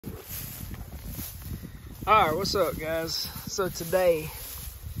All right, what's up, guys? So today,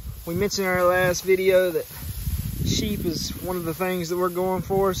 we mentioned in our last video that sheep is one of the things that we're going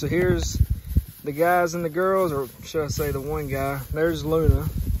for. So here's the guys and the girls, or should I say the one guy. There's Luna.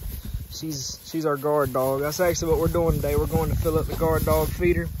 She's our guard dog. That's actually what we're doing today. We're going to fill up the guard dog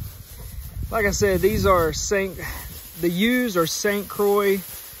feeder. Like I said, these are the ewes are St. Croix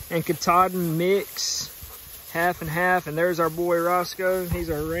and Katahdin mix, half and half. And there's our boy Roscoe. He's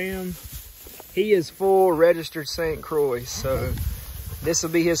our ram. He is full registered St. Croix, so this will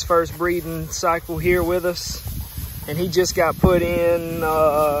be his first breeding cycle here with us. And he just got put in,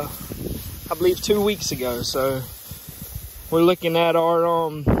 I believe 2 weeks ago. So we're looking at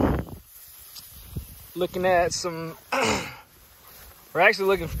our, we're actually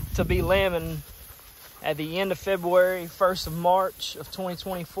looking to be lambing at the end of February, 1st of March of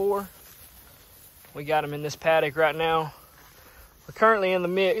 2024. We got him in this paddock right now. We're currently in the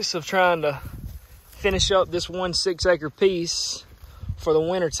mix of trying to finish up this 1 6-acre piece for the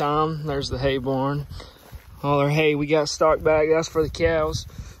winter time. There's the hay barn. All our hay we got stocked back. That's for the cows.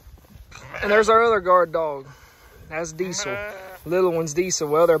 And there's our other guard dog. That's Diesel. Little one's Diesel.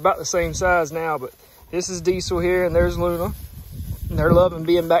 Well, they're about the same size now, but this is Diesel here, and there's Luna. And they're loving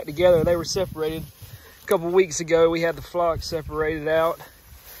being back together. They were separated a couple weeks ago. We had the flock separated out.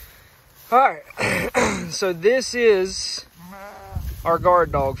 All right. So this is our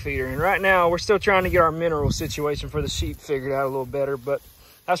guard dog feeder, and right now we're still trying to get our mineral situation for the sheep figured out a little better, but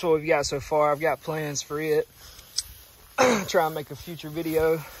that's what we've got so far. I've got plans for it. Try and make a future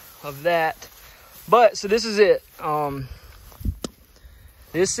video of that. But so this is it.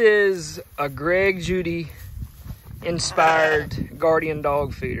 This is a Greg Judy inspired guardian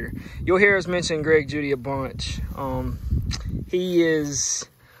dog feeder. You'll hear us mention Greg Judy a bunch.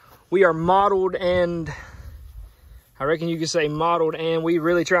 We are modeled, and I reckon you could say modeled, and we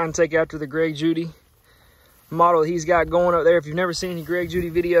really try and take after the Greg Judy model he's got going up there. If you've never seen any Greg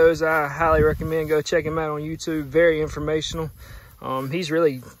Judy videos, I highly recommend go check him out on YouTube. Very informational. He's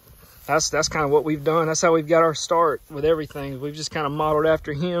really, that's kind of what we've done. That's how we've got our start with everything. We've just kind of modeled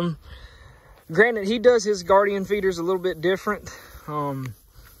after him. Granted, he does his guardian feeders a little bit different.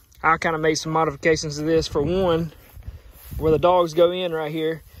 I kind of made some modifications to this. For one, where the dogs go in right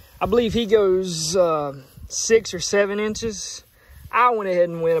here, I believe he goes 6 or 7 inches. I went ahead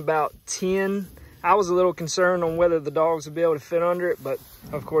and went about 10. I was a little concerned on whether the dogs would be able to fit under it, but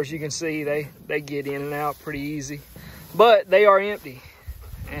of course you can see they get in and out pretty easy. But they are empty.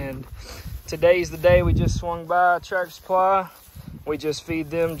 And today's the day. We just swung by Tractor Supply. We just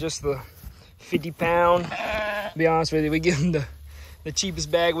feed them just the 50-pound. To be honest with you, we give them the cheapest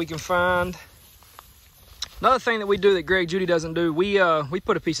bag we can find. Another thing that we do that Greg Judy doesn't do, we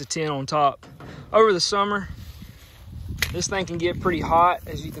put a piece of tin on top. Over the summer, this thing can get pretty hot.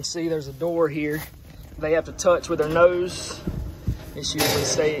 As you can see, there's a door here they have to touch with their nose. It's usually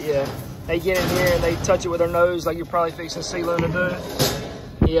they get in here and they touch it with their nose, like you're probably fixing to see Luna do.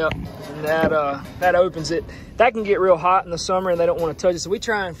 Yep, and that opens it. That can get real hot in the summer and they don't want to touch it. So we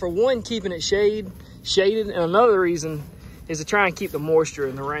try and, for one, keeping it shaded, and another reason is to try and keep the moisture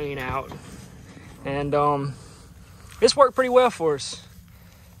and the rain out. And this worked pretty well for us.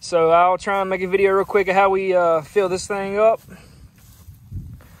 So I'll try and make a video real quick of how we fill this thing up,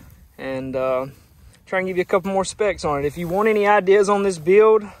 and try and give you a couple more specs on it. If you want any ideas on this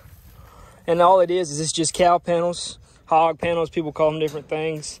build, and all it is it's just cow panels, hog panels, people call them different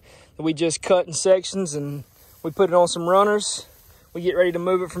things, that we just cut in sections and we put it on some runners. We get ready to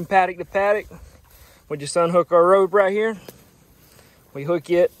move it from paddock to paddock. We just unhook our rope right here. We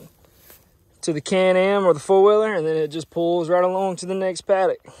hook it to the Can-Am or the four-wheeler, and then it just pulls right along to the next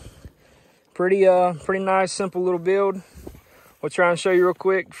paddock. Pretty nice, simple little build. We'll try and show you real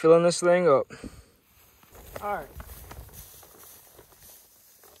quick, filling this thing up. All right.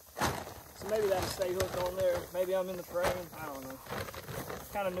 So maybe that'll stay hooked on there. Maybe I'm in the frame. I don't know.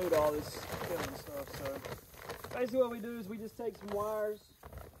 Kind of new to all this filming stuff. So basically what we do is we just take some wires.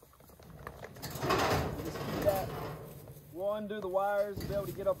 We just keep that. We'll undo the wires to be able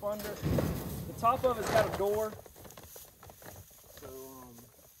to get up under. The top of it's got a door. So,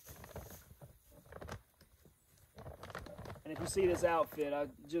 and if you see this outfit, I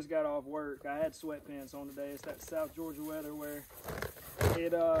just got off work. I had sweatpants on today. It's that South Georgia weather where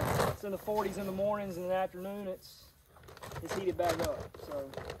it's in the 40s in the mornings, and in the afternoon it's heated back up. So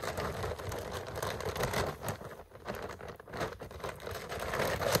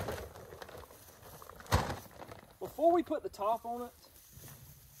before we put the top on it,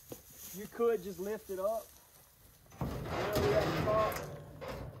 you could just lift it up. We have the top.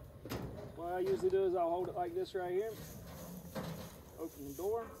 What I usually do is I'll hold it like this right here. Open the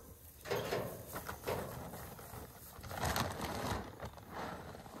door.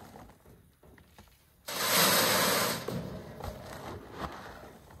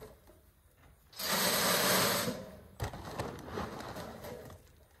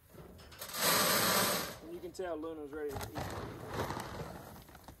 tell Luna's ready to eat.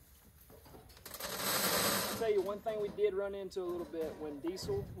 I'll tell you one thing we did run into a little bit when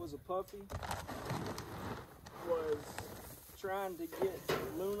Diesel was a puppy was trying to get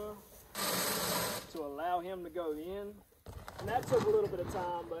Luna to allow him to go in. And that took a little bit of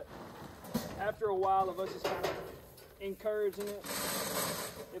time, but after a while of us just kind of encouraging it,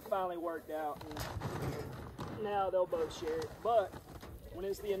 it finally worked out. And now they'll both share it. But when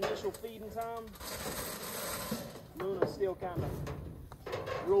it's the initial feeding time, Luna still kind of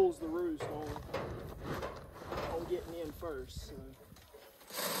rules the roost on getting in first. So.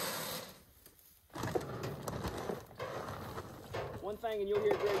 One thing, and you'll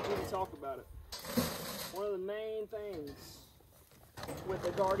hear Greg Judy talk about it, one of the main things with the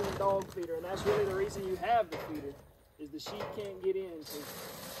Guardian dog feeder, and that's really the reason you have the feeder, is the sheep can't get in, because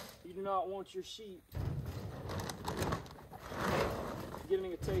you do not want your sheep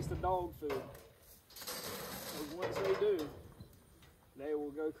getting a taste of dog food. Because once they do, they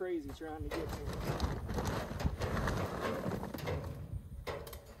will go crazy trying to get to it.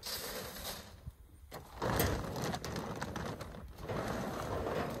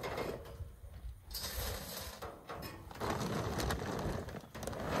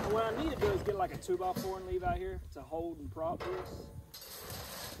 What I need to do is get like a 2x4 and leave out here to hold and prop this.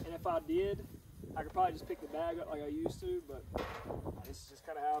 And if I did, I could probably just pick the bag up like I used to, but it's just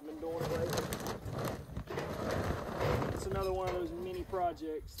kind of how I've been doing it lately. It's another one of those mini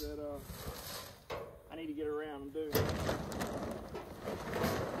projects that I need to get around and do.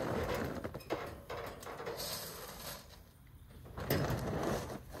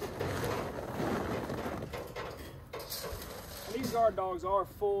 These guard dogs are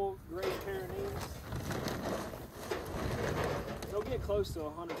full Great Pyrenees. They'll get close to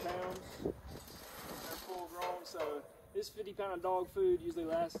 100 pounds. They're full grown, so this 50-pound of dog food usually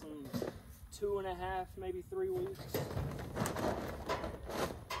lasts them 2.5, maybe 3 weeks.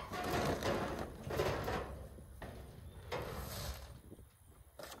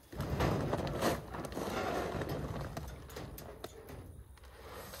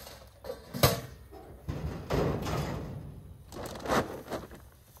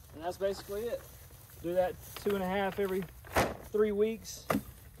 And that's basically it. Do that 2.5 every 3 weeks.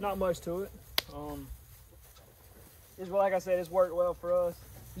 Not much to it. Like I said, it's worked well for us.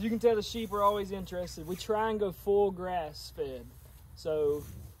 As you can tell, the sheep are always interested. We try and go full grass fed. So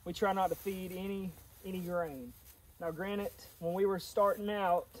we try not to feed any grain. Now granted, when we were starting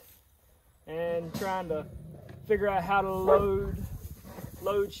out and trying to figure out how to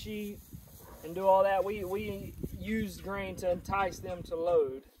load sheep and do all that, we used grain to entice them to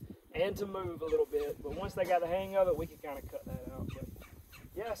load and to move a little bit. But once they got the hang of it, we could kind of cut that out. But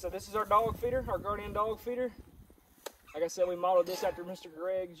yeah, so this is our dog feeder, our Guardian dog feeder. Like I said, we modeled this after Mr.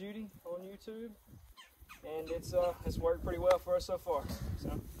 Greg Judy on YouTube, and it's worked pretty well for us so far. So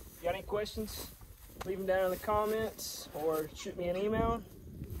if you got any questions, leave them down in the comments or shoot me an email.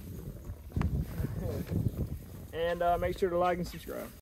 And make sure to like and subscribe.